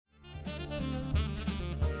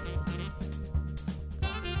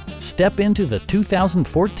Step into the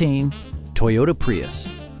 2014 Toyota Prius.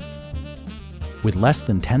 With less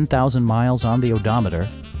than 10,000 miles on the odometer,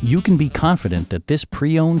 you can be confident that this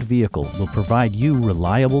pre-owned vehicle will provide you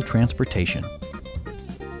reliable transportation.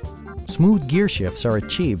 Smooth gear shifts are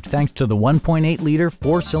achieved thanks to the 1.8-liter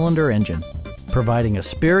four-cylinder engine, providing a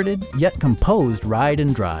spirited yet composed ride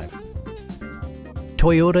and drive.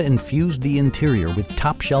 Toyota infused the interior with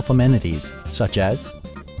top-shelf amenities such as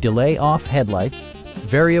delay-off headlights,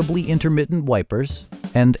 variably intermittent wipers,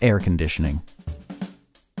 and air conditioning.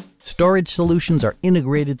 Storage solutions are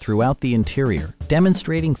integrated throughout the interior,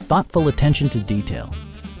 demonstrating thoughtful attention to detail.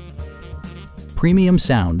 Premium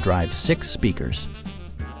sound drives 6 speakers,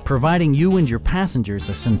 providing you and your passengers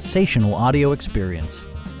a sensational audio experience.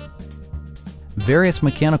 Various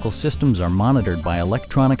mechanical systems are monitored by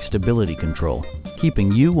electronic stability control,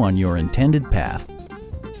 keeping you on your intended path.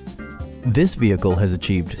 This vehicle has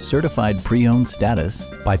achieved certified pre-owned status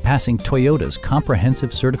by passing Toyota's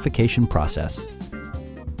comprehensive certification process.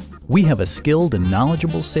 We have a skilled and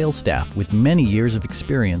knowledgeable sales staff with many years of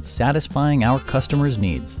experience satisfying our customers'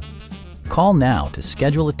 needs. Call now to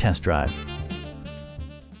schedule a test drive.